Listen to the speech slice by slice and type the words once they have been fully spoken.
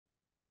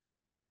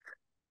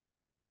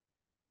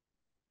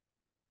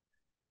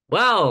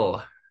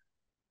Well,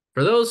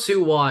 for those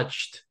who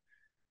watched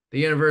the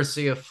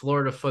University of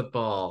Florida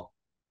football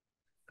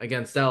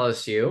against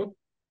LSU,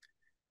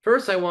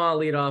 first I want to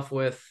lead off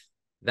with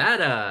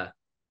that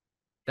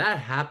that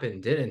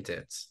happened, didn't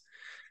it?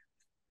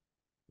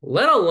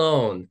 Let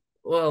alone,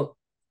 well,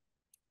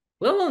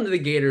 let alone the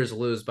Gators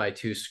lose by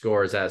 2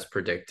 scores as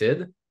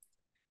predicted.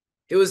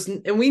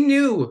 And we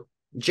knew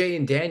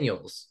Jayden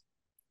Daniels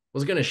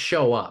was going to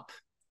show up.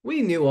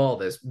 We knew all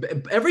this.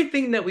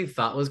 Everything that we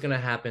thought was going to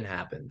happen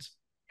happened.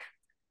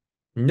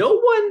 No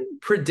one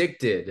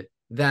predicted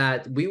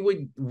that we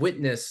would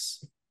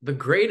witness the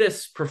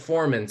greatest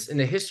performance in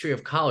the history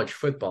of college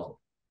football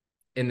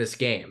in this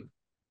game.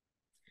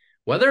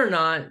 Whether or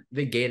not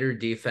the Gator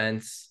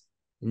defense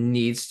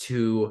needs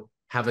to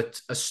have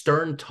a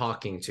stern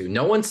talking to,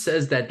 no one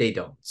says that they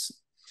don't.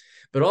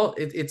 But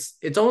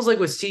it's almost like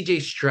with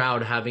CJ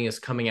Stroud having his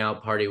coming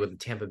out party with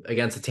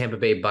against the Tampa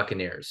Bay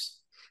Buccaneers.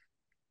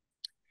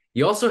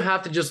 You also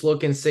have to just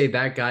look and say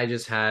that guy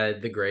just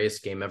had the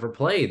greatest game ever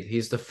played.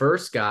 He's the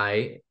first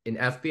guy in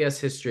FBS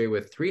history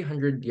with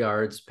 300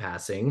 yards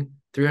passing,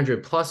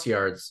 300 plus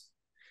yards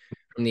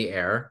from the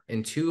air,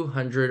 and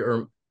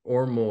 200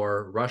 or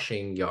more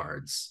rushing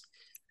yards.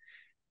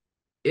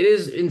 It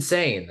is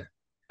insane.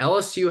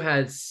 LSU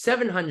had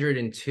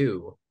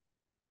 702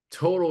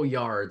 total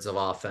yards of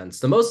offense,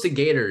 the most the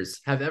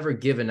Gators have ever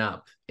given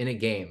up in a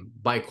game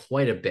by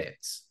quite a bit.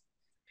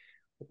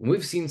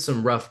 We've seen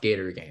some rough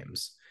Gator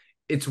games.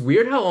 It's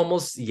weird how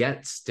almost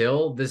yet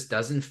still this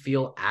doesn't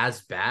feel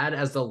as bad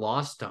as the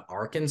loss to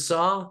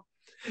Arkansas.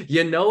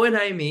 You know what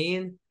I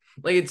mean?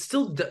 Like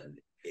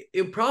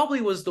it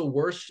probably was the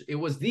worst. It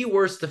was the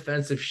worst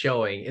defensive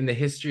showing in the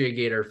history of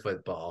Gator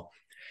football.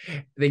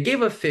 They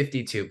gave up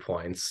 52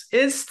 points.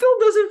 It still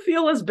doesn't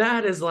feel as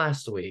bad as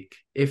last week,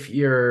 if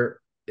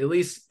you're at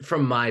least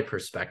from my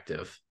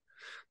perspective.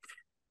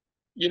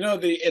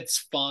 The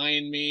 "it's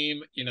fine"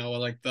 meme,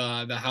 like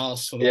the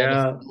house with all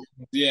the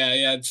Yeah.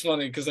 yeah, it's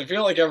funny because I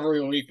feel like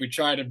every week we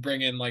try to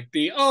bring in like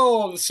the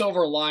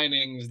silver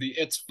linings, the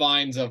 "it's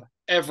fines" of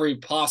every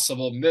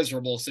possible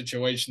miserable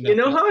situation You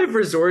that know we how I've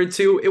resorted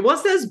to? It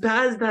wasn't as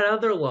bad as that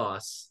other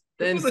loss.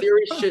 Then it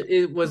theory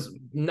it was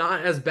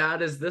not as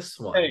bad as this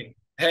one.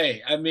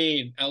 hey, I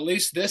mean, at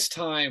least this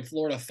time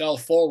Florida fell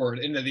forward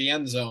into the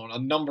end zone a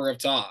number of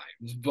times,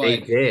 They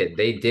but did.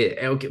 They did.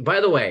 Okay.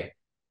 By the way,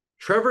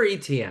 Trevor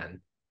Etienne,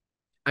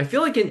 I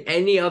feel like in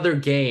any other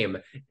game,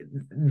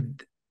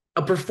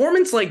 a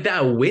performance like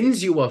that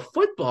wins you a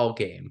football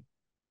game.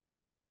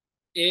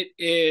 it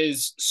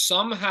is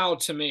somehow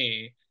to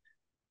me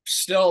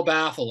still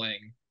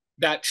baffling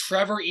that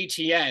Trevor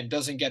Etienne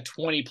doesn't get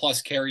 20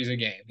 plus carries a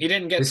game. He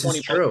didn't get This is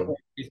 20 plus true.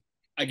 carries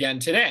again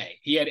today.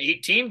 He had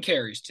 18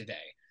 carries today.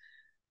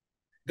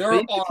 But There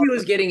even if are he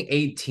was getting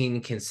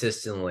 18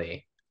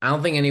 consistently, I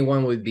don't think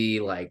anyone would be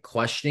like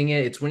questioning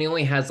it. It's when he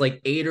only has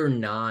like 8 or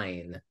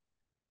 9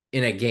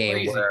 in a game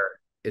crazy. where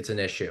it's an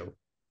issue.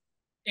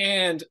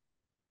 And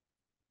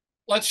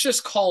let's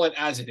just call it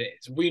as it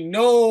is. We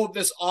know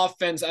this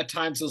offense at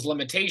times has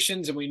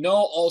limitations, and we know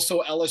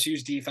also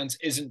LSU's defense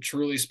isn't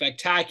truly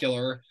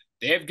spectacular.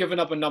 They have given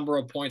up a number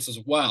of points as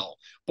well.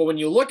 But when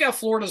you look at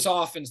Florida's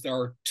offense, there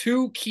are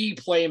two key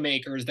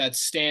playmakers that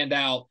stand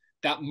out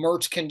that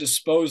Mertz can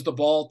dispose the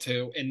ball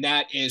to, and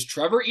that is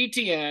Trevor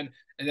Etienne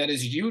and that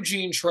is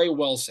Eugene Trey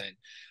Wilson.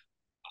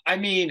 I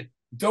mean,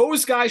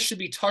 those guys should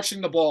be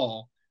touching the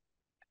ball.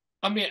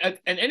 I mean,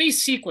 in any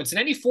sequence, in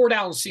any four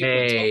down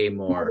sequence, Hey,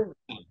 more.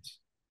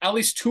 at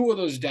least two of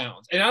those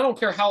downs. And I don't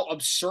care how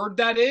absurd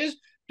that is,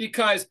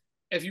 because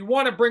if you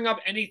want to bring up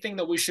anything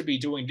that we should be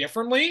doing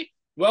differently,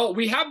 well,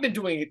 we have been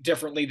doing it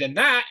differently than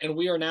that, and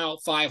we are now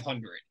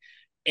 500.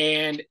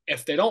 And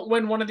if they don't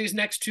win one of these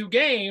next two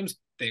games,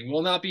 they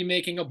will not be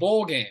making a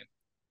bowl game.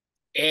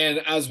 And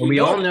as And we we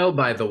all know, know,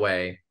 by the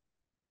way,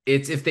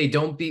 it's if they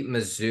don't beat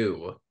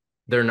Mizzou,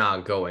 they're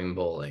not going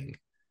bowling.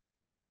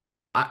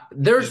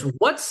 There's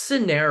what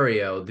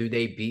scenario do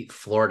they beat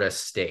Florida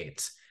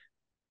State?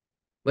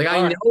 Like, I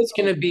all know right, it's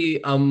going so to be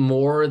a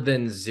more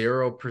than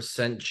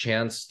 0%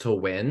 chance to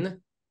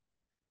win,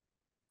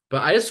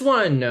 but I just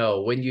want to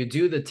know when you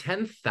do the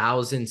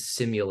 10,000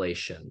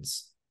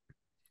 simulations,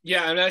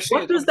 yeah, and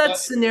actually, what does that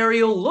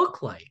scenario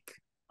look like?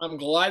 I'm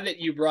glad that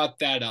you brought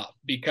that up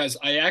because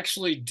I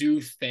actually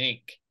do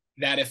think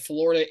that if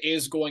Florida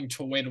is going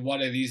to win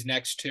one of these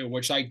next two,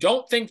 which I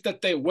don't think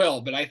that they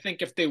will, but I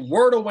think if they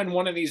were to win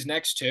one of these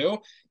next two,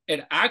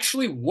 it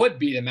actually would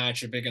be the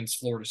matchup against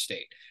Florida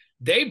State.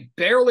 They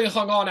barely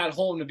hung on at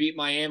home to beat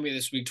Miami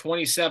this week,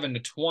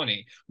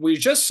 27-20. We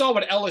just saw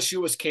what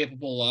LSU was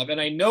capable of, and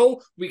I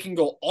know we can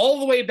go all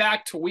the way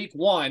back to week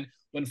one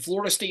when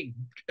Florida State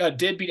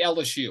did beat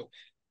LSU.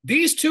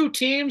 These two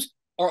teams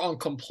are on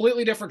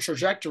completely different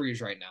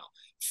trajectories right now.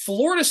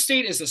 Florida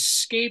State is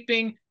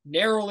escaping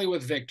narrowly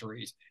with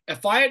victories.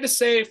 If I had to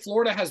say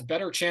Florida has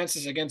better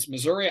chances against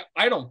Missouri,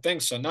 I don't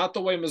think so. Not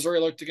the way Missouri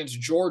looked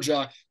against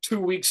Georgia 2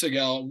 weeks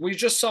ago. We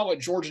just saw what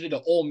Georgia did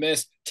to Ole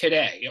Miss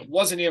today. It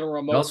wasn't even We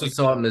also remotely.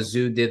 saw what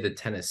Mizzou did to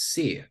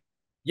Tennessee.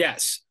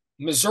 Yes,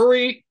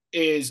 Missouri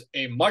is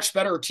a much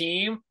better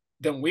team,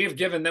 than we've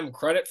given them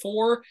credit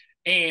for.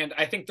 And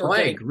I think they're Oh,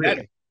 I getting better.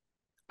 agree.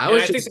 I And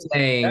was I think just they're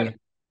getting better. saying,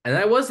 and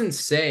I wasn't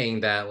saying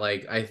that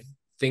like I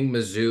think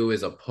Mizzou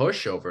is a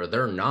pushover.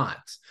 They're not.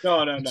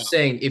 No, no, I'm no.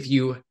 saying if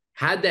you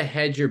had to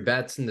hedge your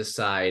bets and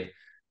decide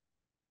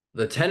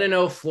the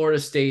 10-0 Florida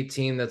State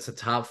team that's a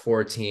top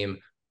 4 team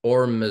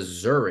or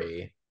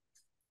Missouri,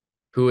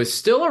 who is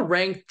still a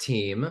ranked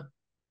team,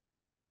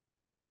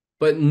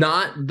 but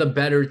not the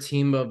better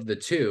team of the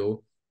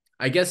two.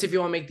 I guess if you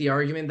want to make the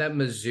argument that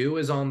Mizzou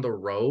is on the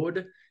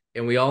road,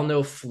 and we all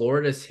know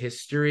Florida's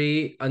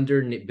history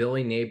under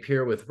Billy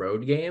Napier with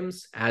road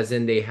games, as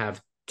in they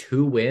have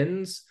 2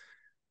 wins,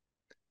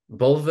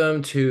 both of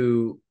them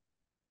to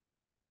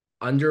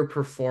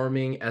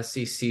underperforming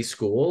SEC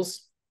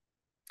schools,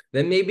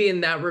 then maybe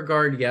in that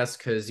regard, yes,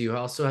 because you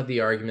also have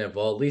the argument of,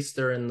 well, at least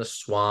they're in the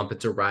swamp.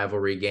 It's a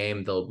rivalry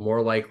game. They'll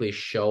more likely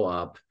show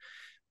up.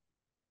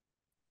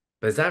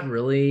 But is that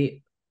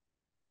really?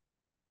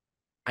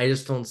 I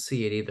just don't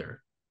see it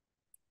either.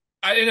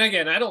 And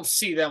again, I don't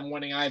see them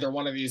winning either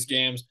one of these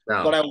games,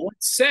 but No. I would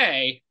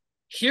say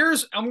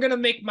I'm going to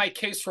make my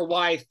case for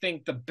why I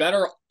think the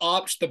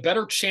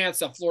better chance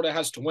that Florida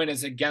has to win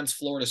is against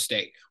Florida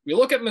State. We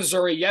look at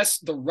Missouri. Yes,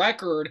 the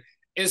record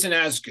isn't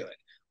as good,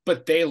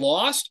 but they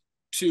lost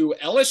to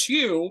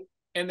LSU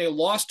and they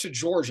lost to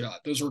Georgia.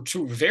 Those were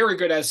two very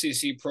good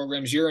SEC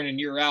programs year in and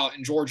year out.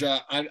 And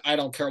Georgia, I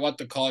don't care what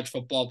the college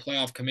football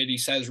playoff committee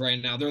says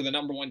right now. They're the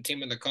number 1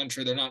 team in the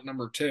country. They're not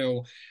number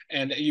 2.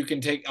 And you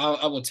can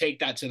I will take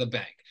that to the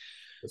bank.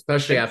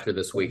 Especially The, after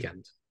this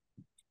weekend.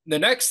 the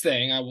next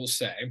thing I will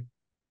say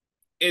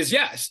is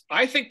yes,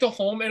 I think the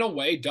home and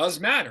away does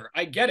matter.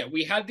 I get it.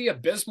 We had the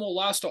abysmal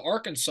loss to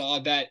Arkansas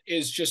that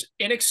is just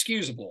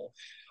inexcusable.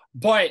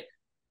 But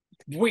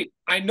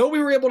I know we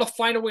were able to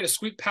find a way to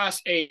squeak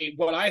past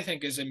what I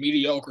think is a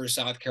mediocre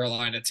South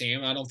Carolina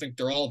team. I don't think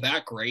they're all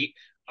that great.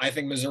 I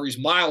think Missouri's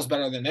miles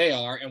better than they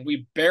are, and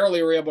we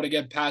barely were able to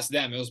get past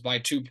them. It was by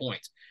 2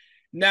 points.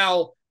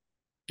 Now,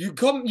 you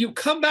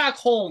come back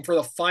home for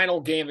the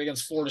final game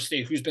against Florida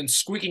State, who's been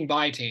squeaking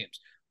by teams,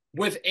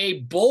 with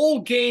a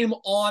bowl game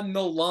on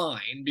the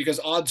line,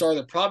 because odds are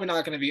they're probably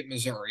not going to beat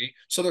Missouri.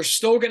 So they're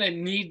still going to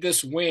need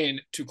this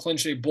win to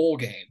clinch a bowl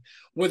game.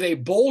 With a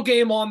bowl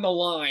game on the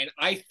line,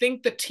 I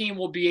think the team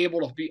will be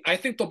able to I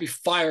think they'll be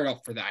fired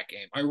up for that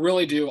game. I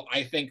really do.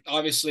 I think,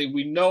 obviously,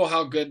 we know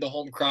how good the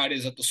home crowd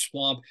is at the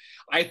Swamp.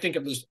 I think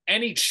if there's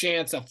any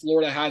chance that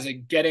Florida has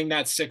it getting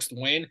that 6th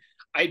win,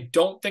 I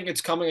don't think it's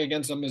coming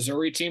against a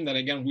Missouri team that,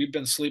 again, we've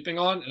been sleeping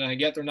on. And I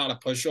get they're not a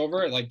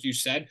pushover, like you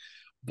said,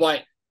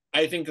 but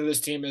I think that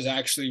this team is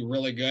actually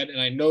really good. And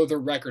I know their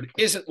record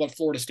isn't what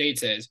Florida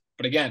State's is,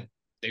 but again,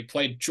 they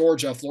played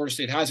Georgia. Florida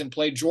State hasn't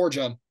played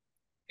Georgia.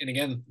 And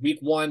again, week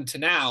 1 to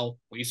now,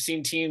 we've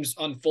seen teams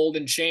unfold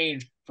and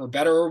change for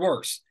better or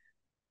worse.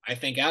 I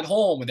think at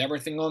home, with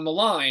everything on the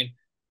line,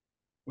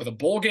 with a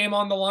bowl game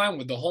on the line,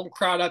 with the home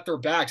crowd at their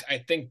backs, I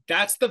think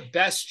that's the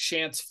best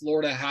chance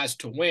Florida has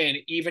to win,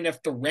 even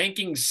if the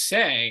rankings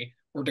say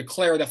or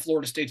declare that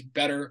Florida State's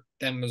better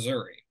than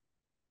Missouri.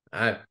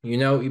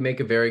 You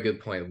make a very good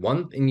point.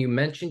 And you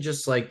mentioned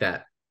just like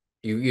that,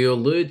 you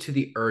allude to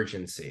the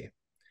urgency.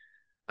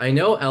 I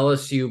know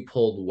LSU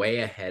pulled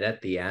way ahead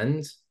at the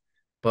end,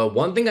 but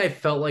one thing I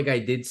felt like I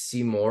did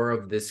see more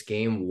of this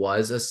game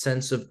was a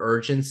sense of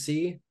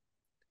urgency.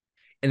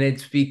 And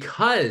it's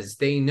because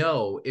they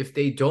know if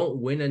they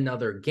don't win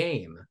another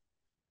game,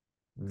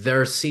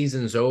 their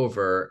season's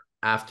over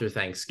after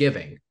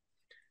Thanksgiving.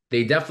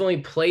 They definitely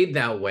played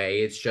that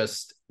way. It's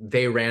just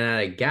they ran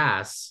out of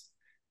gas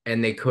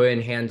and they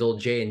couldn't handle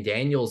Jayden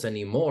Daniels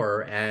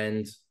anymore.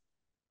 And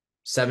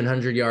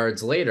 700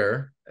 yards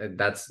later,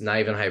 that's not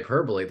even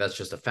hyperbole. That's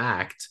just a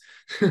fact.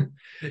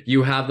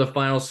 You have the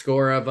final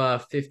score of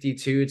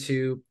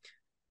 52-35.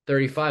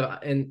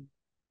 And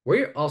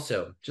we're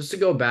also, just to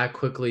go back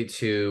quickly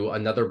to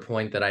another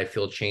point that I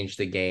feel changed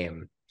the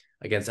game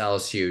against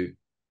LSU,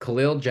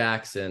 Khalil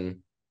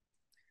Jackson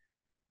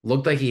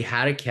looked like he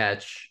had a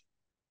catch.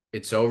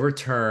 It's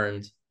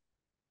overturned.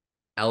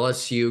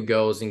 LSU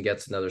goes and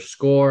gets another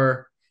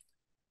score.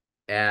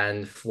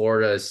 And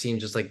Florida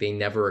seemed just like they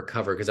never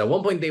recovered, because at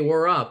one point they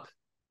were up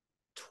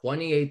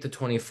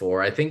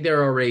 28-24. I think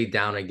they're already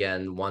down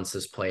again once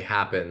this play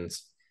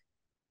happens.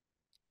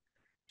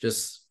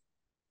 Just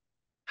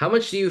how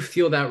much do you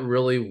feel that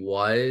really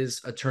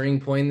was a turning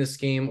point in this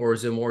game, or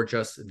is it more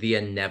just the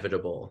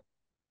inevitable?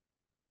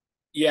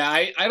 Yeah,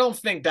 I don't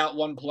think that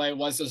one play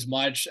was as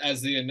much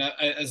as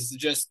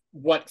just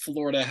what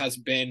Florida has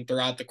been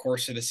throughout the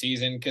course of the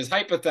season. Because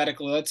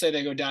hypothetically, let's say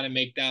they go down and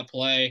make that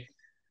play.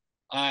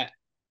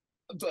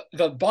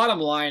 The bottom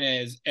line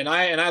is, and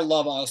I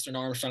love Austin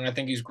Armstrong. I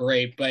think he's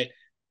great, but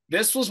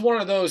this was one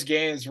of those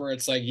games where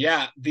it's like,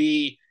 yeah,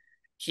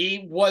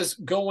 he was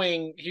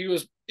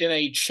in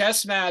a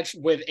chess match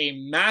with a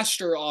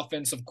master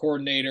offensive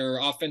coordinator,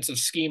 offensive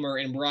schemer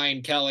in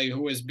Brian Kelly,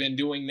 who has been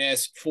doing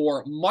this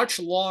for much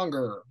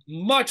longer,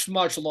 much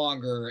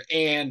longer.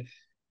 And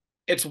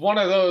it's one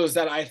of those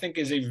that I think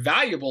is a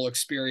valuable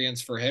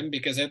experience for him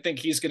because I think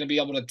he's going to be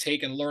able to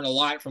take and learn a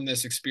lot from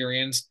this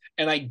experience.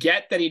 And I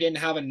get that he didn't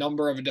have a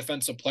number of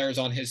defensive players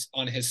on his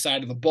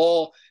side of the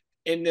ball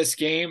in this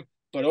game,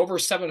 but over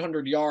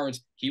 700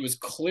 yards, he was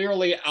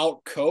clearly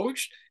out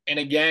coached. And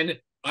again,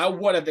 I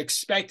would have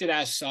expected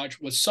as such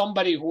with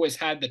somebody who has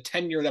had the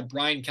tenure that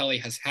Brian Kelly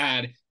has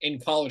had in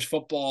college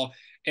football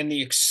and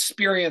the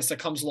experience that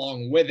comes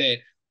along with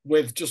it,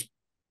 with just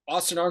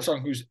Austin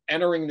Armstrong, who's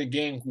entering the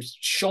game, who's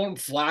shown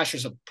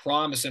flashes of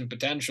promise and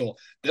potential.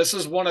 This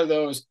is one of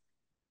those.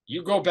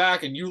 You go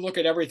back and you look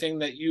at everything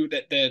that you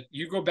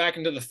go back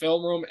into the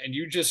film room and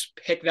you just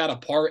pick that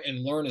apart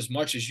and learn as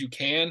much as you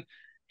can,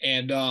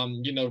 and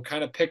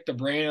kind of pick the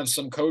brain of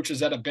some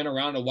coaches that have been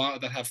around a while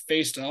that have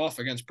faced off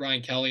against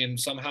Brian Kelly and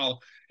some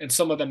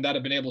of them that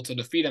have been able to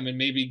defeat him and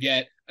maybe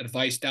get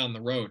advice down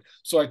the road.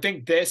 So I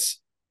think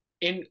this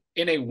in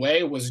a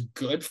way was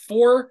good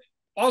for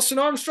Austin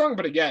Armstrong,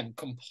 but again,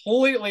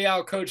 completely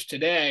outcoached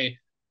today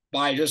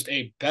by just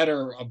a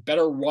better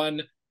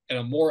run and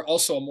a more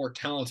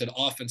talented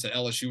offense that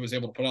LSU was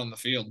able to put on the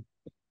field.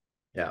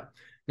 Yeah.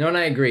 No, and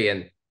I agree.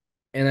 And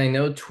I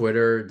know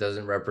Twitter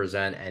doesn't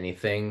represent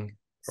anything,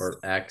 or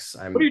X.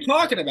 What are you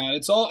talking about?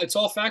 It's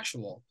all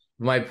factual.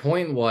 My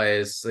point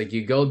was, like,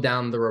 you go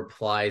down the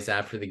replies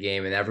after the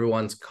game and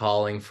everyone's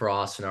calling for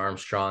Austin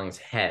Armstrong's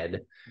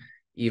head,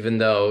 even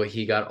though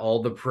he got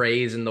all the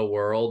praise in the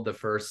world the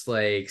first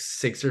like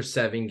 6 or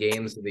 7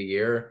 games of the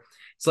year.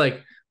 It's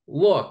like,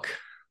 look,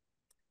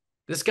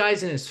 this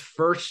guy's in his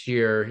first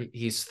year.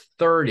 He's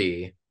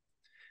 30.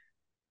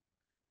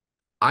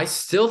 I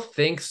still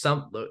think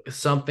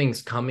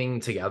something's coming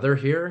together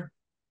here,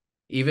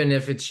 even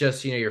if it's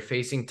just, you're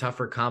facing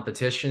tougher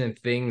competition and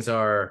things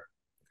are,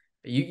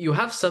 you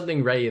have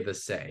something ready to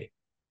say.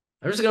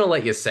 I'm just going to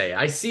let you say,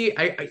 I see,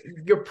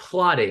 you're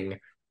plotting.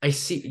 I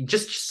see,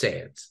 just say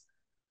it.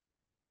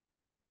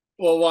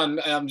 Well, one,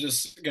 I'm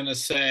just going to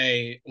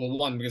say, well,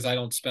 one, because I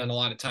don't spend a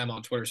lot of time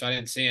on Twitter, so I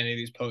didn't see any of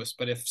these posts.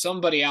 But if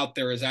somebody out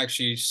there is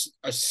actually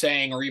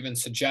saying or even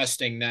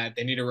suggesting that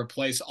they need to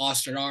replace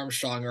Austin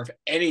Armstrong, or if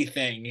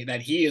anything,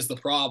 that he is the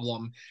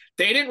problem,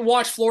 they didn't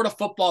watch Florida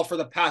football for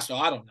the past,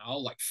 I don't know,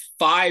 like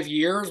 5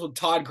 years with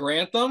Todd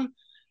Grantham,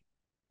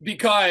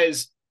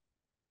 because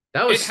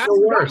that was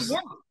still worse.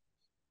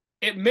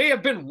 It may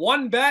have been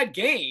one bad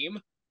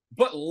game,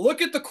 but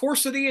look at the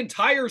course of the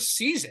entire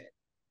season.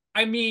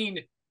 I mean,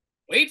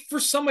 wait for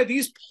some of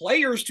these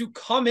players to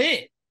come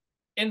in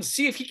and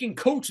see if he can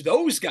coach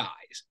those guys.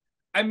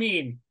 I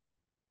mean,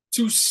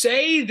 to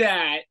say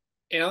that,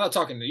 and I'm not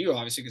talking to you,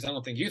 obviously, because I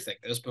don't think you think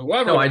this, but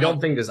whoever. No, I don't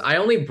think this. I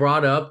only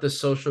brought up the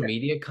social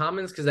media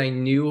comments because I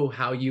knew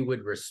how you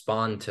would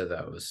respond to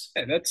those.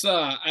 Yeah, that's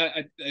that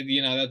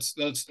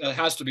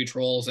has to be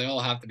trolls. They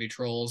all have to be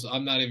trolls.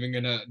 I'm not even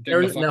gonna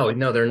dignify.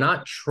 No, they're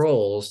not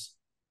trolls.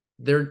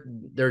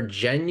 They're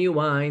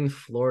genuine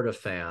Florida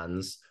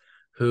fans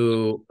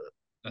who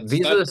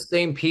these are the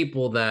same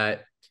people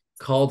that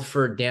called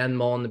for Dan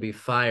Mullen to be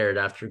fired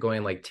after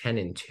going like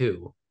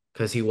 10-2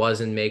 because he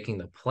wasn't making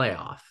the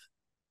playoff.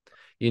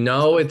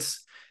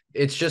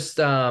 It's just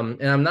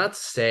and I'm not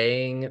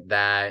saying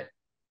that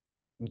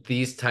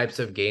these types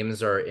of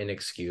games are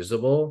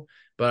inexcusable,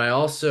 but I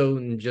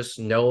also just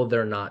know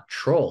they're not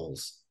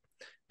trolls,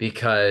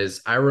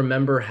 because I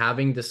remember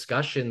having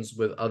discussions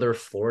with other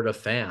Florida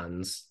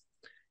fans,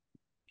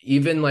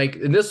 even like,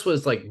 and this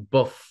was like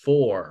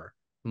before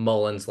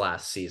Mullen's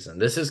last season.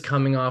 This is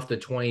coming off the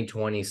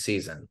 2020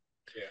 season,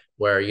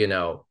 where,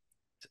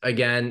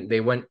 again,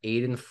 they went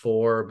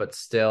 8-4, but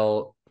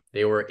still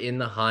they were in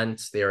the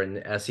hunt. They were in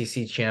the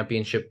SEC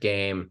championship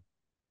game.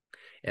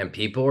 And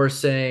people were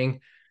saying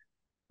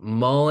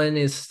Mullen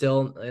is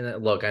still,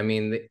 and look, I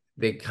mean,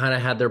 they kind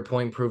of had their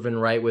point proven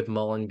right with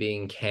Mullen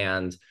being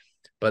canned.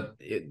 But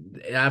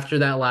after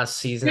that last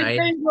season,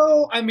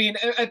 I mean,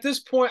 at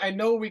this point, I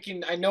know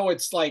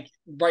it's like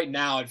right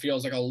now it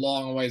feels like a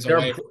long ways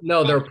away.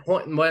 No, their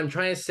point. What I'm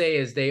trying to say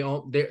is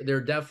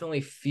they're definitely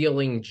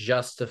feeling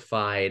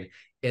justified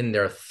in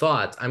their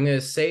thoughts. I'm going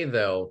to say,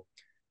 though,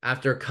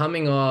 after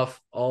coming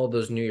off all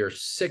those New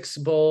Year's Six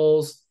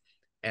bowls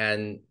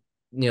and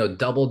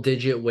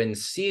double-digit win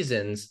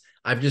seasons,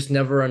 I've just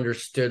never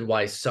understood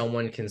why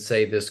someone can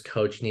say this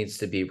coach needs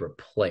to be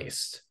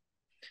replaced.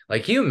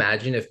 Like, can you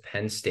imagine if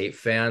Penn State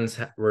fans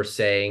were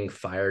saying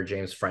fire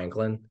James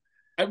Franklin?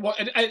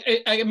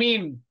 I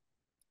mean,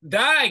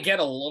 that I get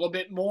a little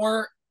bit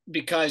more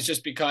because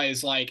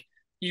like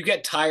you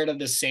get tired of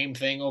the same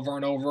thing over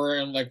and over.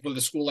 And like with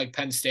a school like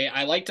Penn State,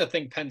 I like to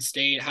think Penn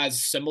State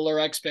has similar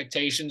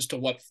expectations to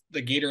what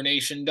the Gator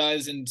Nation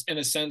does in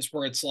a sense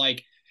where it's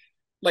like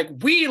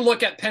we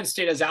look at Penn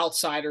State as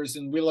outsiders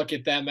and we look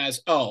at them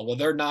as, oh, well,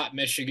 they're not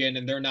Michigan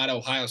and they're not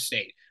Ohio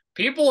State.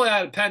 People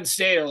at Penn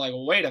State are like,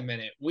 wait a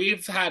minute,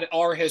 we've had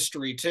our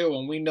history too,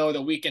 and we know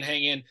that we can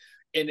hang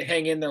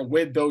in there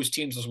with those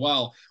teams as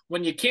well.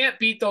 When you can't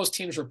beat those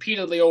teams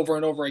repeatedly over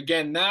and over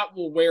again, that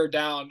will wear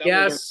down.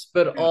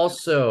 But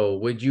also,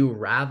 would you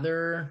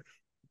rather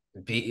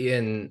be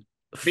in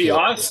be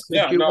us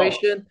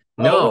situation?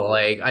 Yeah, no.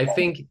 Like, I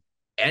think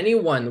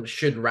anyone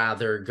should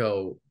rather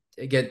go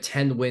get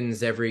 10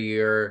 wins every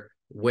year,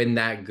 win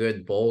that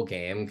good bowl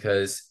game.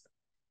 Because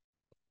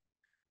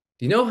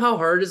do you know how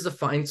hard it is to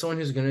find someone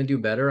who's going to do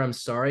better? I'm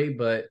sorry,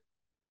 but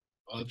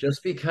Uh, just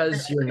I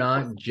because you're think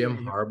that's not Jim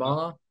really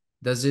Harbaugh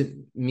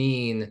doesn't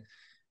mean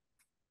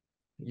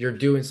you're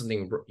doing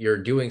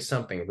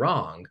something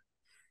wrong.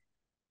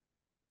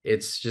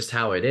 It's just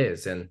how it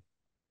is. And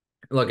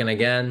look, and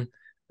again,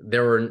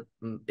 there were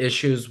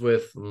issues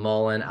with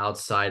Mullen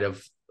outside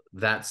of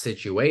that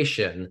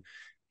situation.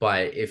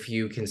 But if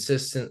I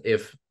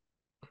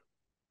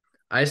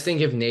just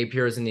think if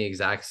Napier is in the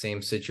exact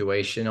same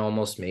situation,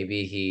 almost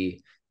maybe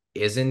he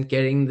isn't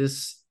getting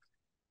this.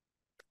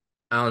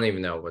 I don't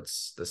even know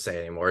what's to say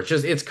anymore.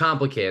 It's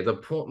complicated.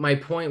 My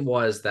point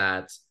was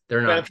that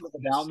they're not. benefit of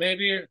the doubt,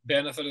 maybe.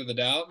 Benefit of the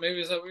doubt, maybe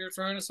is that what you're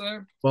trying to say?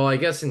 Well, I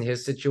guess in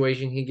his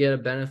situation, he get a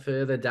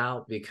benefit of the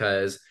doubt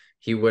because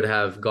he would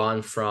have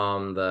gone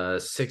from the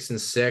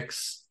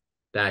 6-6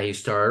 that he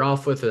started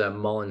off with, or that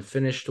Mullen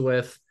finished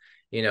with.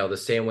 The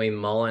same way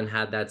Mullen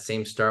had that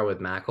same start with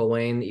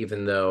McElwain,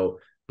 even though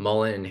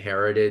Mullen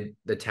inherited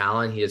the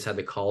talent, he just had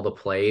to call the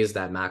plays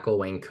that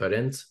McElwain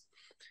couldn't.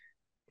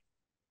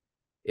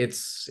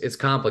 It's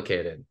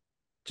complicated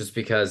just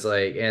because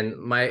I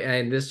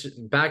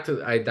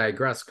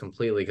digress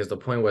completely because the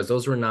point was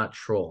those were not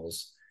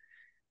trolls.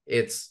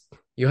 It's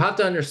you have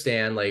to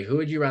understand, like, who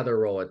would you rather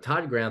roll with?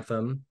 Todd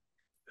Grantham,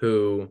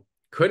 who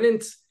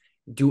couldn't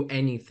do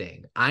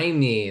anything. I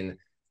mean,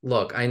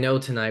 look, I know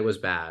tonight was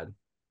bad.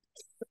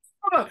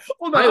 Hold on,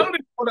 hold on. I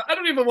I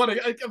don't even want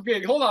to.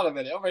 Okay, hold on a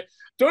minute. Okay,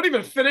 don't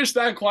even finish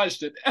that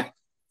question.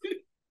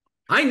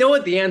 I know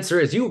what the answer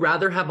is. You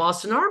rather have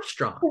Austin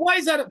Armstrong. Why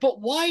is that? But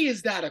why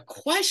is that a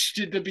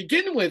question to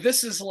begin with?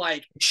 This is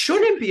like It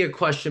shouldn't be a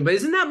question, but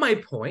isn't that my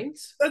point?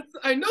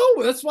 I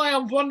know. That's why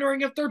I'm wondering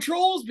if they're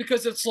trolls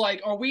because it's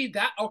like, are we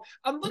that? Oh,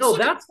 let's No,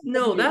 look at.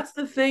 that's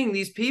the thing.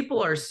 These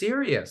people are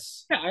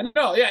serious. Yeah, I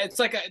know. Yeah, it's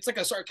like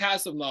a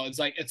sarcasm though. It's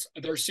like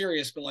they're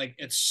serious, but like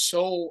it's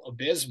so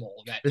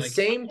abysmal that The like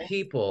same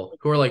people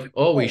who are like,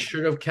 oh, we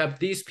should have kept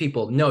these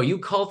people. No, you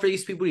called for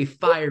these people to be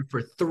fired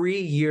for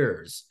 3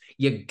 years.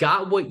 You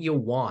got what you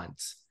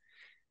want.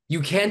 You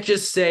can't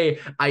just say,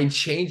 I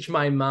changed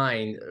my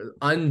mind,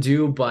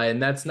 undo button.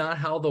 That's not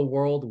how the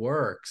world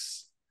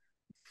works.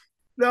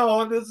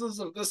 no, this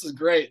is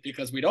great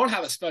because we don't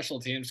have a special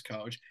teams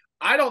coach.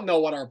 I don't know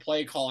what our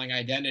play calling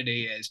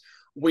identity is.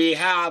 We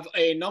have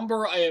a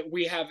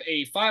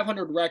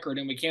 500 record,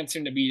 and we can't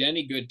seem to beat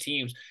any good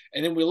teams.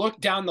 And then we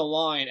look down the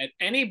line at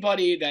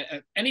anybody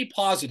any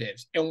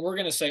positives, and we're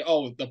going to say,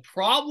 oh, the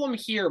problem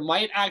here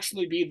might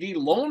actually be the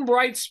lone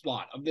bright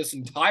spot of this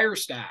entire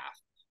staff.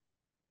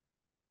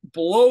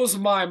 Blows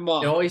my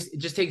mind. It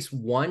just takes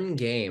one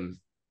game,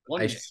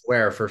 One I game,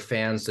 swear, for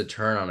fans to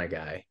turn on a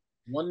guy.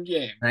 one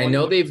game. And I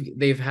know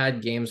they've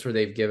had games where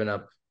they've given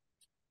up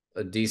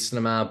a decent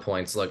amount of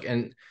points. Look,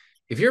 and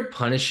if you're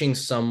punishing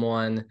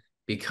someone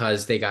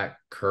because they got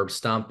curb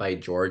stomped by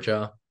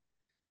Georgia,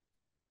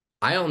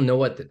 I don't know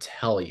what to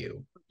tell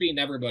you. Beating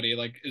everybody.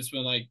 Like it's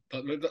been like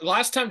the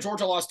last time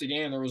Georgia lost a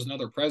game, there was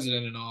another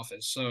president in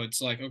office. So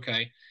it's like,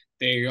 okay,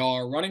 they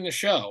are running the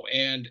show,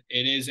 and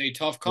it is a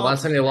tough The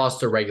last time conference. they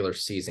lost a regular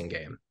season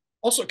game.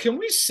 Also, can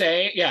we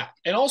say, yeah,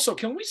 and also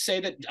can we say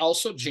that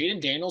also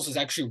Jayden Daniels is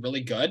actually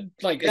really good?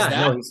 Like, is Yeah,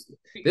 that no,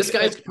 this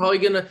guy's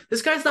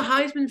this guy's the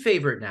Heisman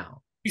favorite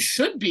now. he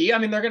should be? I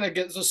mean,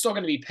 there's still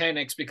gonna be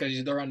panics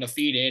because they're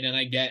undefeated, and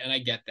I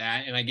get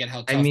that, and I get how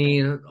I tough.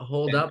 mean,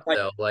 hold up Like,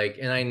 though. Like,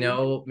 and I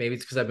know maybe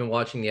it's because I've been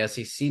watching the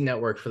SEC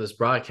network for this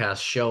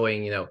broadcast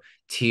showing,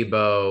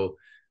 Tebow,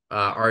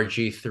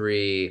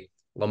 RG3,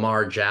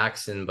 Lamar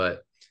Jackson,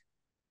 but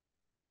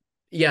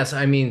yes,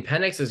 I mean,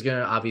 Penix is going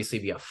to obviously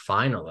be a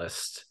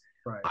finalist.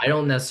 right. I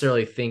don't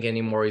necessarily think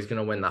anymore he's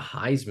going to win the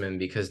Heisman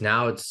because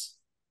now it's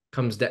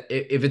comes down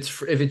if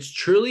it's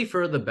truly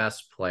for the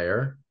best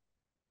player,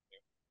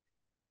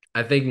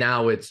 I think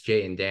now it's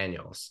Jayden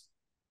Daniels.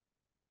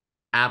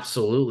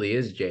 Absolutely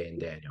is Jayden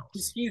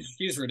Daniels.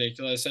 He's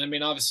ridiculous, and I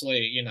mean,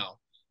 obviously,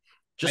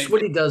 Just I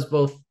what he does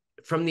both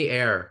from the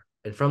air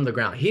and from the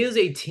ground. He is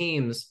a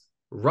team's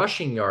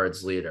rushing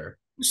yards leader.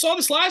 we saw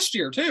this last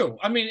year too.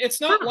 I mean, it's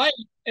not like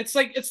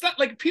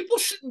people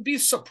shouldn't be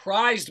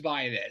surprised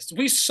by this.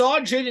 We saw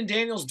Jayden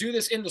Daniels do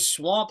this in the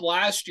swamp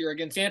last year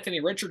against Anthony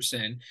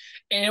Richardson,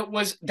 and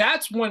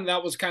that's when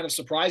that was kind of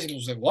surprising. It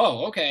was like,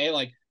 whoa, okay,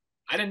 like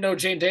I didn't know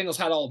Jayden Daniels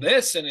had all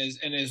this in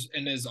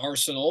his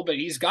arsenal, but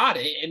he's got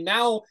it. And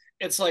now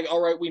it's like, all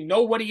right, we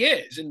know what he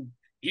is, and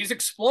he's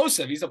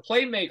explosive. He's a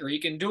playmaker. He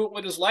can do it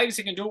with his legs.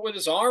 He can do it with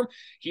his arm.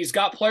 He's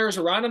got players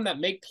around him that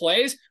make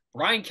plays.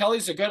 Brian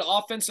Kelly's a good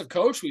offensive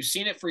coach. We've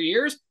seen it for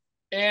years.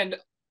 And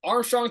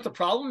Armstrong's the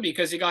problem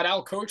because he got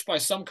out coached by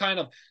some kind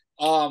of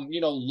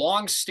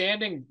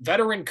long-standing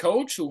veteran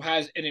coach who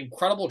has an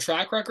incredible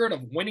track record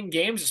of winning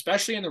games,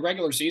 especially in the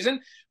regular season.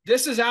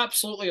 This is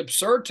absolutely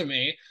absurd to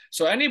me.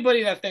 So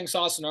anybody that thinks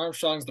Austin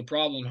Armstrong's the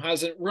problem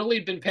hasn't really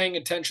been paying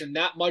attention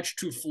that much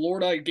to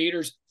Florida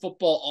Gators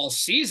football all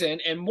season,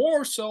 and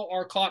more so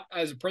are caught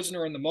as a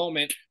prisoner in the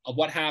moment of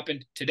what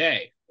happened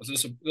today.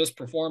 Was this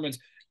performance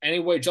any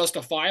way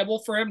justifiable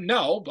for him?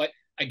 No, but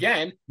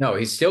again, No,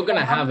 he's still going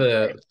to have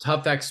a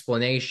tough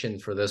explanation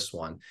for this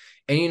one.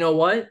 And you know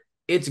what?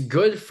 It's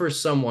good for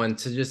someone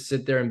to just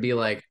sit there and be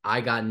like,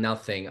 I got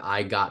nothing.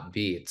 I got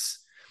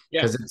beats.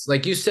 yeah, Because it's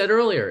like you said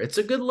earlier, it's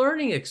a good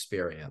learning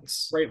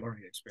experience. great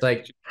learning It's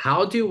experience. like,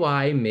 how do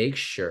I make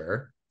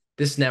sure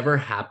this never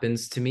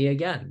happens to me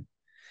again?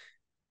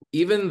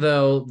 Even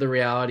though the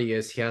reality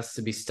is he has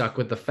to be stuck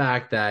with the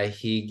fact that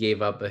he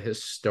gave up a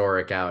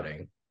historic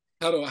outing.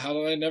 How do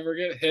I never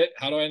get hit?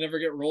 How do I never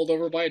get rolled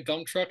over by a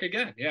dump truck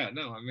again? Yeah,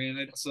 no, I mean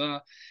it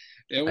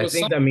I was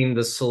think, something. I mean,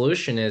 the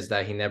solution is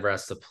that he never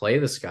has to play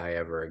this guy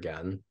ever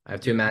again. I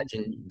have to You know,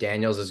 imagine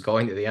Daniels is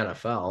going to the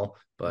NFL,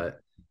 but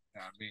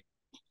I mean,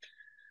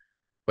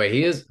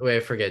 wait, I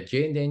forget.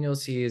 Jayden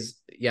Daniels,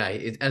 yeah,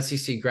 he's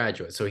SEC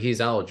graduate, so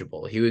he's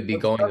eligible. He would be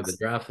let's, going to the let's,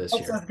 draft this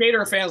let's year. as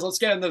Gator fans, let's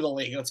get into the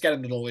league. Let's get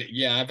into the league.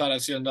 Yeah, I thought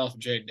I'd seen enough of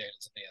Jayden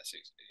Daniels in the SEC.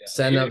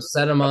 Send Yeah, him,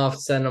 set him off,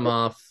 send him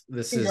off.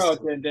 This you can go, is,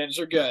 Jayden Daniels.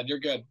 You're good. You're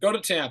good. Go to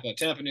Tampa.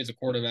 Tampa needs a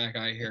quarterback.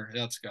 I hear.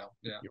 Let's go.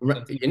 Yeah.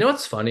 you know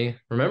what's funny?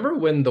 Remember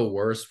when the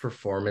worst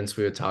performance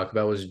we would talk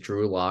about was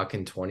Drew Lock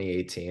in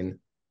 2018?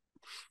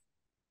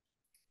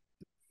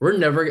 We're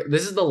never,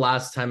 this is the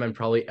last time I'm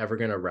probably ever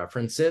going to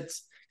reference it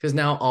because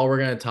now all we're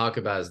going to talk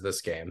about is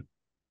this game.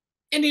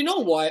 And you know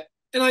what?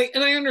 And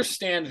I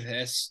understand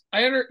this.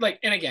 And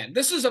again,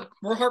 this is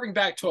we're harping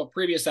back to a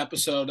previous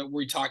episode that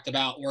we talked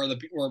about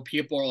where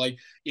people are like,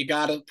 you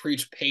gotta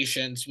preach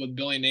patience with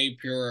Billy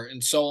Napier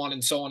and so on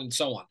and so on and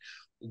so on.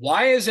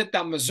 Why is it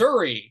that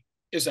Missouri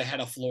is ahead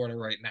of Florida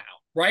right now?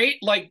 Right?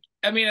 Like,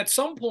 I mean, at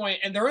some point,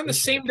 and they're in the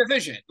same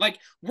division. Like,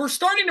 we're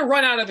starting to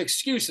run out of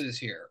excuses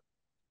here.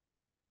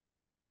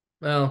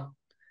 Well,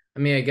 I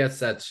mean, I guess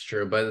that's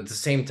true, but at the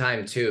same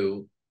time,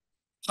 too,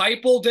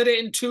 Heupel did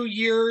it in 2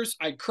 years.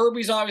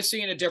 Kirby's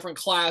obviously in a different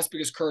class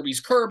because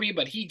Kirby's Kirby,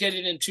 but he did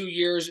it in 2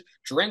 years.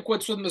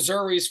 Drinkwitz with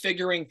Missouri's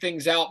figuring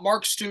things out.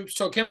 Mark Stoops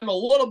took him a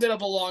little bit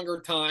of a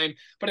longer time.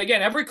 But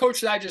again, every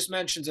coach that I just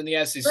mentioned in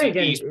the SEC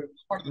again, East.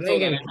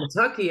 again,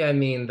 Kentucky, I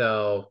mean,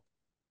 though,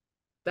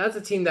 that's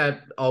a team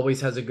that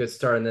always has a good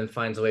start and then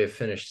finds a way to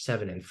finish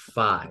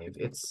 7-5.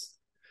 It's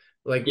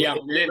like, Yeah, is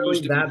it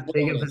really that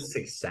big of a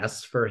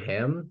success for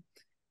him?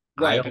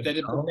 I right, but don't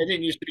they know.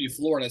 didn't used to be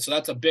Florida, so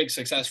that's a big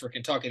success for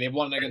Kentucky. They've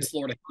won against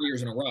Florida 3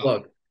 years in a row.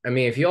 Look, I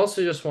mean, if you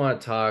also just want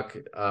to talk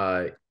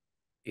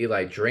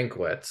Eli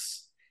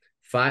Drinkwitz,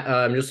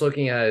 I'm just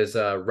looking at his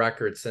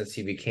record since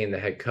he became the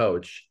head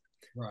coach.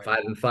 Right.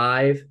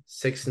 5-5,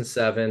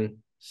 6-7,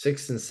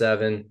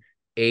 6-7,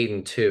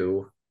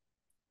 8-2.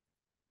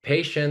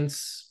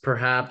 Patience,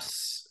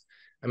 perhaps.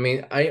 I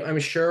mean, I'm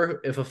sure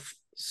if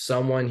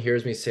someone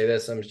hears me say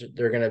this,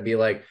 they're gonna be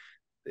like,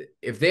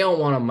 if they don't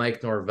want a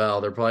Mike Norvell,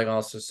 they're probably gonna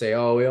also say,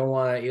 "Oh, we don't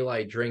want an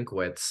Eli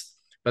Drinkwitz."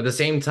 But at the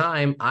same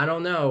time, I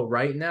don't know.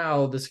 Right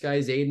now, this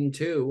guy's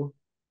 8-2.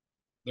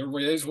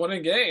 He's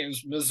winning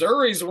games.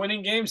 Missouri's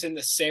winning games in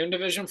the same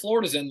division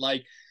Florida's in.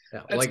 Like,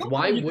 Yeah, at like, some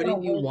why point, you gotta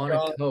wouldn't you win, want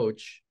to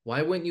coach?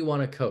 Why wouldn't you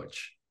want to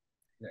coach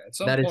Yeah, at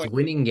some that is point,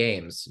 winning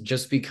games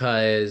just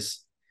because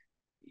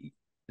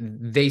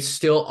they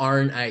still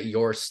aren't at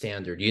your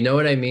standard? You know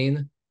what I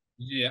mean?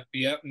 yeah.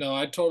 No,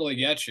 I totally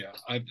get you.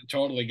 I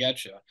totally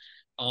get you.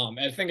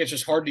 I think it's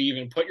just hard to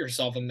even put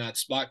yourself in that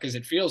spot because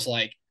it feels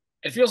like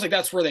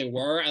that's where they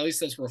were. At least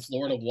that's where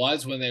Florida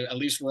was when they at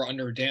least were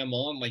under Dan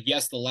Mullen. Like,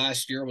 yes, the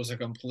last year was a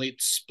complete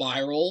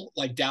spiral,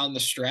 like down the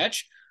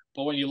stretch.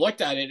 But when you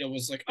looked at it, it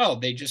was like, oh,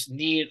 they just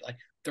need like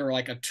they're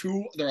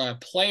a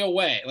play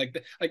away. Like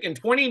in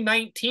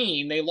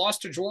 2019, they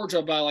lost to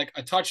Georgia by like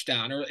a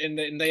touchdown,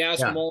 and they asked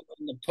Yeah. Mullen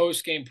in the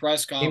post game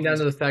press Came down conference.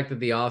 to the fact that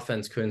the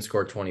offense couldn't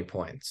score 20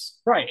 points.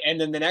 Right. And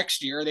then the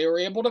next year they were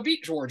able to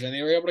beat Georgia and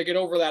they were able to get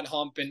over that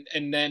hump.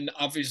 And then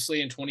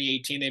obviously in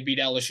 2018 they beat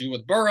LSU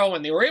with Burrow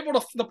and they were able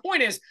to. The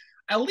point is,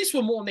 at least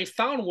when they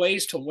found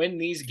ways to win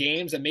these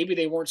games that maybe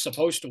they weren't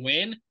supposed to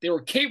win, they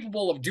were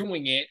capable of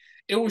doing it.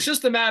 It was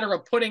just a matter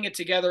of putting it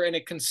together in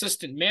a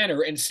consistent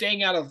manner and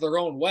staying out of their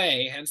own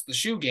way, hence the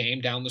shoe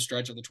game down the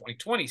stretch of the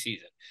 2020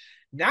 season.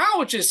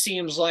 Now it just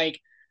seems like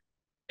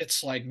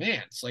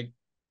man,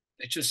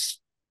 it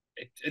just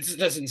it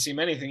doesn't seem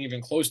anything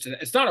even close to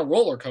that. It's not a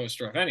roller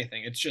coaster of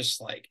anything. It's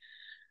just like,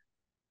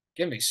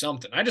 give me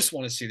something. I just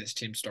want to see this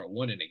team start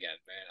winning again,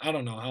 man. I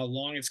don't know how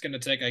long it's going to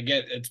take. I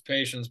get it's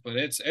patience, but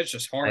it's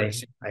just hard to I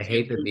see. I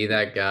hate to be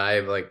that guy.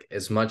 Like,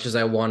 as much as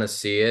I want to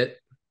see it,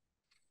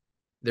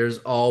 there's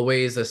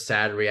always a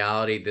sad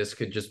reality. This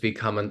could just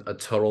become a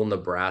total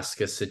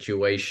Nebraska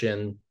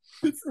situation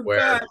It's bad.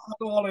 where, I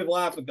don't want to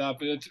laugh at that,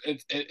 but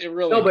it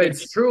really no, but could.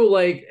 it's true.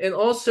 Like, and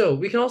also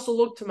we can also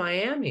look to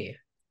Miami,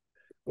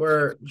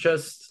 where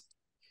just,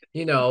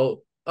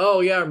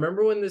 oh yeah,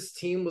 remember when this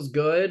team was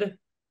good,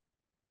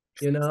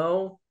 you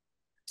know?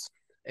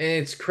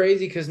 And it's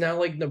crazy because now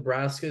like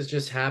Nebraska's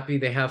just happy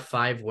they have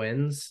 5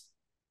 wins.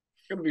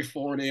 Going to be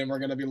 40, and we're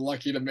going to be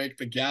lucky to make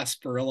the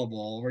Gasparilla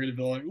Bowl. We're going to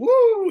be like,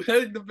 woo,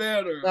 heading the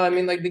banner. No, I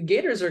mean, like, the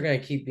Gators are going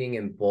to keep being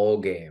in bowl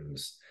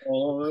games.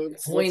 Oh, The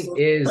point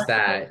is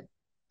that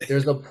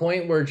there's a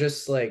point where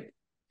just like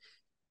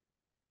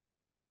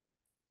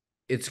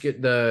it's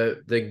good.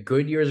 The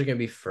good years are going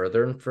to be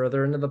further and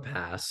further into the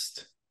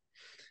past,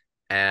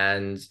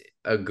 and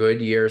a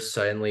good year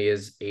suddenly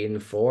is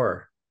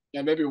 8-4.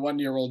 Yeah, maybe 1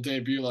 year will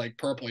debut like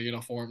purple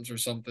uniforms or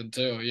something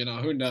too.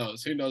 Who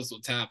knows? Who knows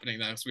what's happening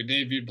next? We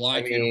debuted I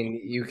black uniforms.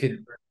 mean, you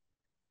could.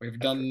 We've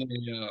done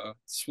the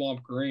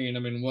swamp green. I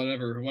mean,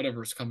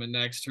 whatever's coming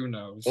next, who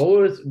knows?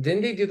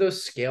 Didn't they do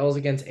those scales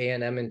against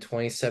A&M in Yeah,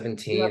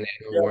 2017 and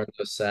who yeah. wore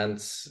those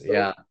scents?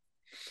 Yeah.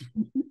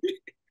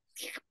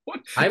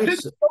 What? I'm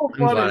It's so, so I'm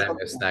funny. glad I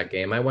missed that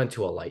game. I went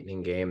to a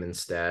Lightning game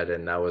instead,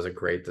 and that was a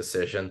great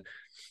decision.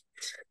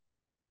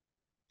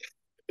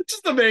 It's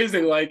just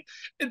amazing. Like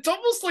it's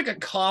almost like a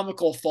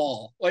comical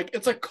fall. Like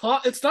it's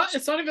not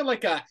even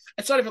like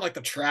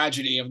the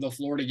tragedy of the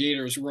Florida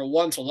Gators who were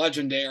once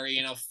legendary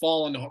and have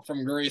fallen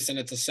from grace, and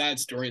it's a sad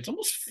story. It's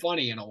almost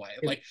funny in a way.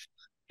 Like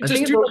it I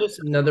think just it's also just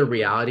another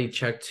reality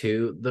check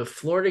too. The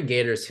Florida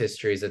Gators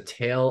history is a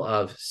tale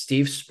of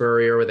Steve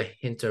Spurrier with a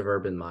hint of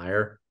Urban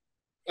Meyer.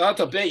 that's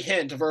a big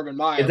hint of Urban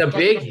Meyer. It's a We're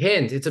talking big about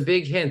hint. It's a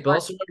big hint. But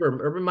also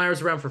remember, Urban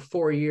Meyer's around for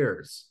 4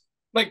 years.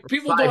 like Or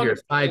people don't 5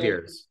 years. 5 understand.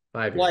 years.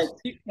 5 years.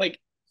 Like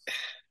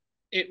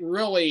it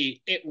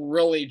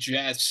really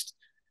just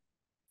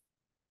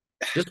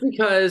Just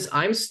because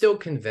I'm still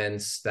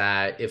convinced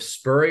that if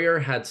Spurrier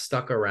had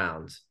stuck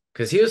around,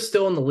 because he was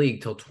still in the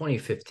league till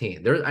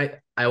 2015,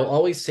 I will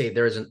always say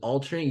there's an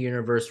alternate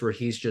universe where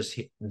he's just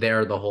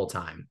there the whole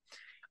time.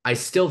 I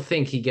still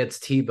think he gets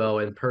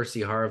Tebow and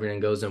Percy Harvin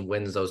and goes and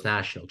wins those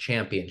national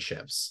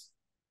championships.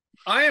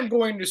 I am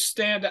going to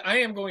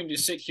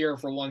sit here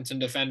for once and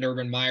defend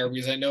Urban Meyer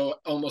because I know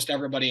almost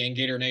everybody in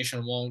Gator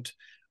Nation won't.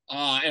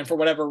 And for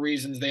whatever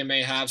reasons they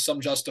may have,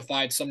 some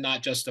justified, some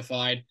not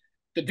justified.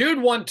 The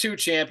dude won 2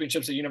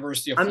 championships at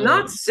University of I'm Florida.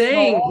 not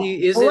saying he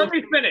Well, isn't. let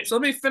me finish.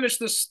 Let me finish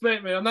this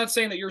statement. I'm not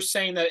saying that you're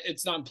saying that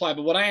it's not implied,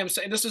 but what I am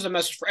saying, this is a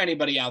message for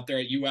anybody out there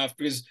at UF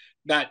because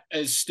that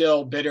is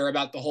still bitter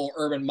about the whole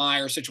Urban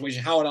Meyer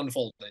situation, how it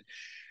unfolded.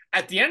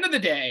 At the end of the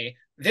day,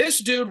 this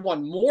dude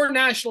won more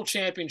national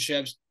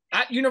championships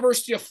at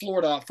University of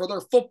Florida for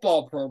their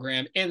football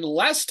program in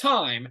less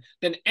time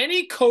than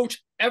any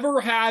coach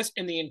ever has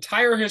in the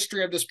entire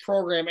history of this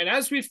program. And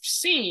as we've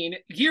seen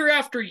year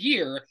after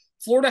year,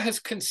 Florida has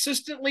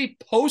consistently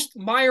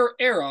post-Meyer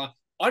era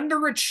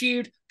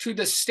underachieved to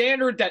the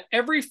standard that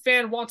every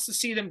fan wants to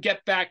see them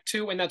get back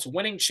to, and that's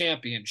winning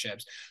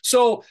championships.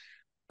 So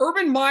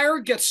Urban Meyer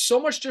gets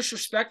so much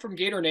disrespect from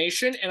Gator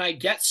Nation, and I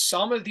get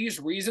some of these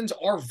reasons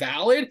are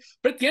valid,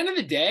 but at the end of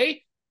the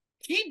day,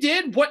 he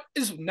did what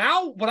is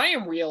now what I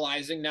am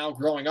realizing now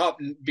growing up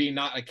and being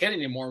not a kid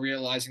anymore,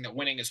 realizing that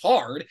winning is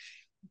hard.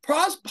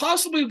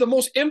 Possibly the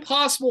most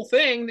impossible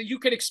thing that you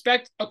could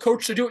expect a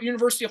coach to do at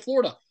University of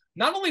Florida.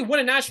 Not only win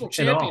a national At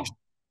championship,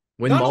 all.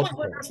 Win not only win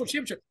multiple. a national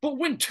championship, but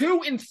win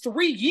 2 in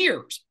 3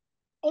 years,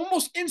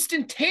 almost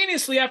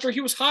instantaneously after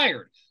he was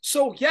hired.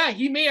 So yeah,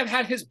 he may have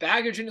had his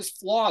baggage and his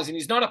flaws, and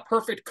he's not a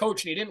perfect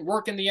coach, and he didn't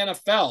work in the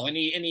NFL, and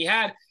he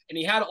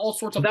had all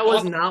sorts But of that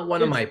was not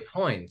one of my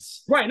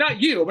points. right,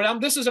 not you, but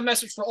this is a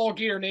message for all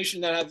Gator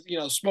Nation that have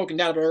spoken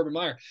down about Urban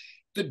Meyer.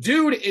 The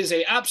dude is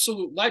a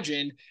absolute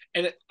legend,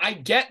 and I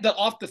get that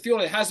off the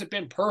field it hasn't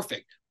been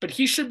perfect, but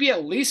he should be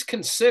at least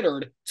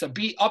considered to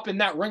be up in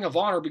that ring of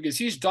honor because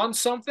he's done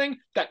something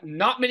that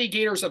not many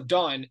Gators have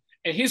done,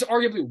 and he's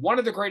arguably one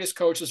of the greatest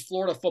coaches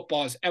Florida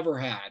football has ever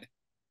had.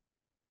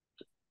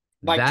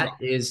 That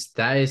is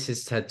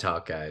his TED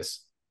Talk,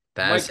 guys.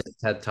 That's his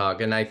TED Talk.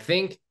 And I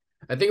think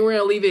we're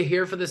gonna leave it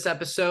here for this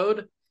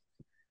episode.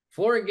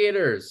 Florida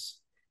Gators.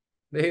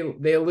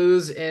 They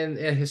lose in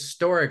a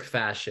historic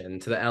fashion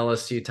to the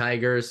LSU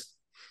Tigers.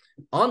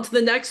 On to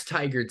the next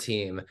Tiger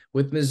team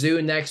with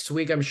Mizzou next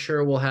week. I'm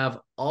sure we'll have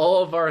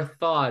all of our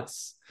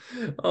thoughts.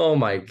 Oh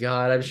my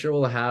God. I'm sure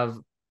we'll have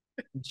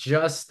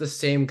just the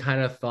same kind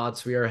of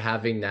thoughts we are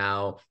having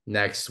now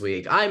next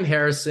week. I'm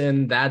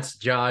Harrison. That's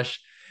Josh.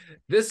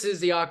 This is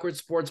the Awkward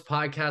Sports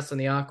Podcast on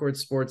the Awkward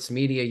Sports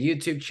Media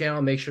YouTube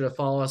channel. Make sure to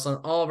follow us on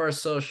all of our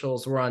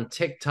socials. We're on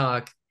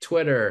TikTok,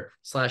 Twitter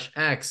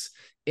 /X,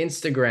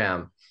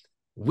 Instagram.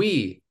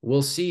 We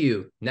will see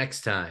you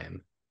next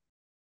time.